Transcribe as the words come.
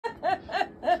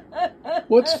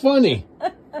What's funny?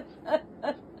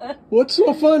 What's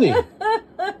so funny?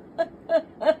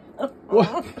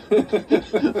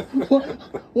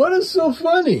 What is so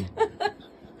funny?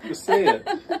 Just say it.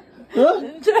 Huh?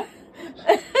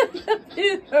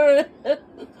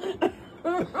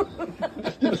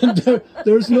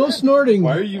 There's no snorting.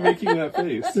 Why are you making that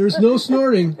face? There's no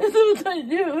snorting.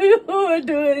 You were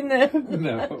doing that.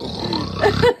 No.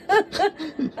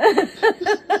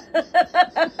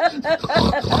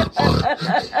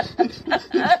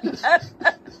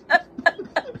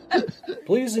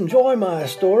 Please enjoy my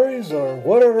stories or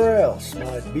whatever else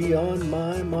might be on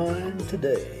my mind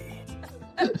today.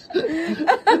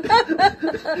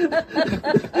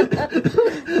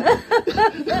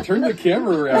 Turn the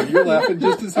camera around. You're laughing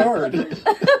just as hard. Wait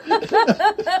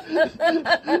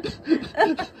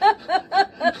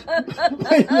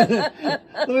a minute.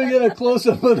 Let me get a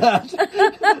close-up of that.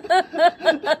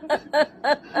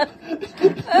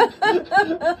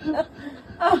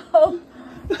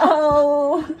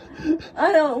 Oh,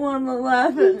 I don't want to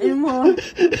laugh anymore.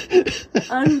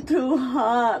 I'm too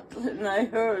hot and I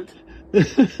hurt.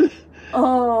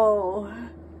 Oh,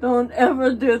 don't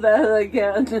ever do that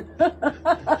again.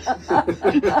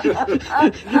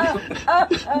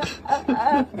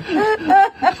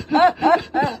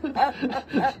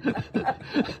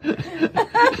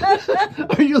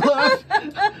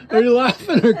 Are you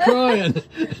laughing or crying?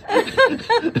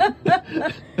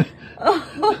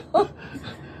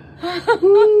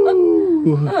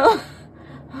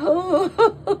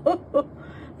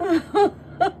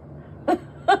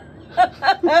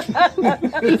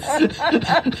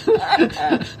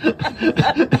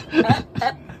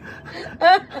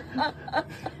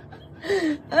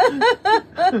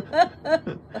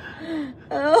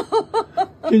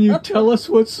 Can you tell us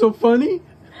what's so funny?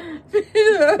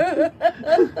 Peter.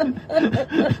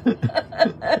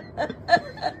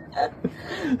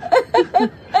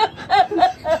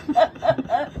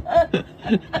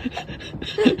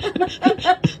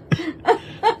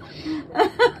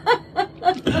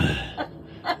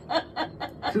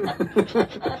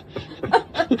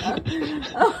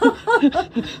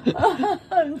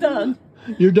 I'm done.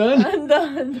 You're done? I'm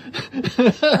done.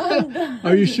 I'm done.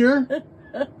 Are you sure?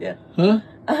 Yeah. Huh?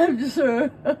 I'm sure.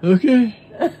 Okay.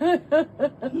 I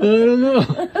don't know.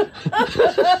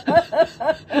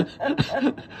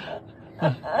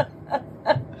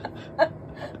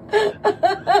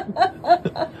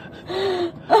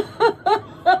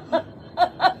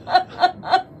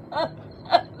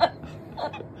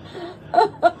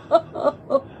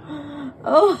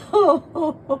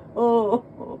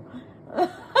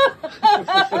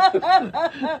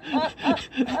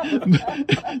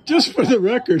 Just for the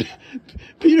record,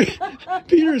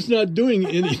 Peter's not doing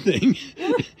anything.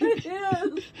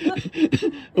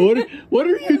 What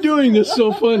are you doing that's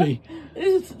so funny?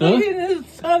 He's sticking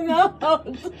his tongue out to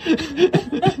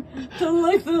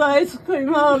lick the ice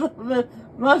cream out of his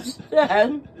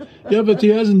mustache. Yeah, but he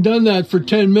hasn't done that for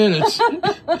 10 minutes.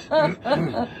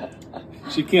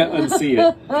 She can't unsee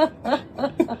it.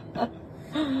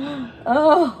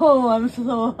 Oh, I'm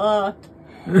so hot.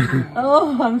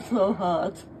 Oh, I'm so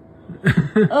hot.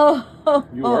 Oh,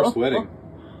 You are sweating.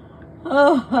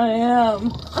 Oh, I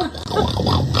am.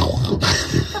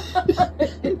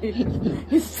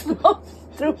 He's so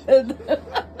stupid.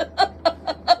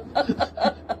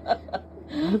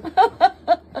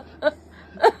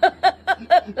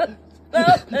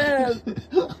 Stop it.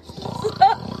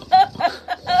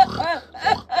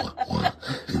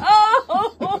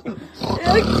 Oh,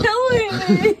 you're killing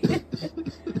me.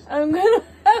 I'm gonna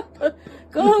have to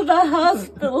go to the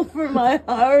hospital for my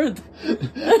heart.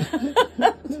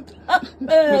 Stop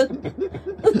it.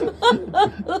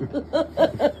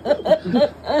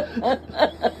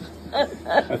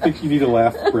 I think you need a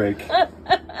laugh break.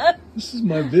 This is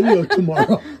my video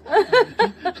tomorrow.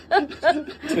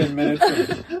 10 minutes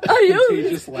of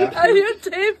contagious laughter. Are you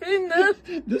taping this?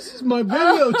 This is my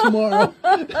video tomorrow.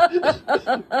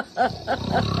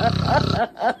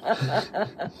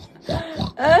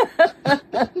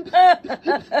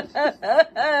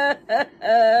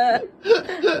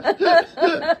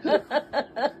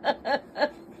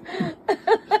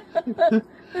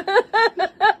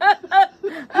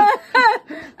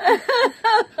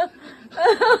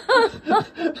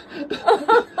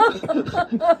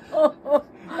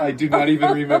 I do not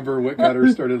even remember what got her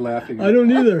started laughing. I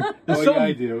don't either. Oh, yeah,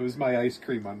 I do. It was my ice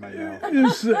cream on my mouth.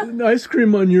 It's ice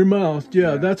cream on your mouth.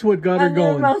 Yeah, that's what got her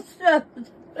going.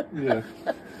 Yeah.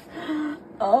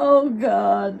 Oh,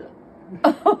 God.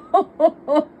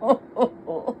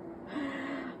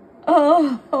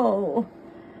 Oh.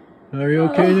 Are you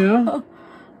okay now?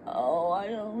 Oh, I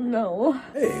don't know.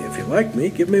 Hey, if you like me,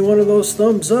 give me one of those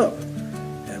thumbs up.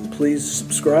 And please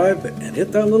subscribe and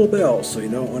hit that little bell so you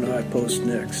know when I post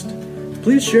next.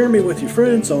 Please share me with your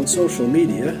friends on social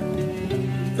media.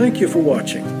 Thank you for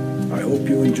watching. I hope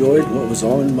you enjoyed what was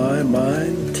on my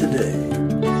mind today.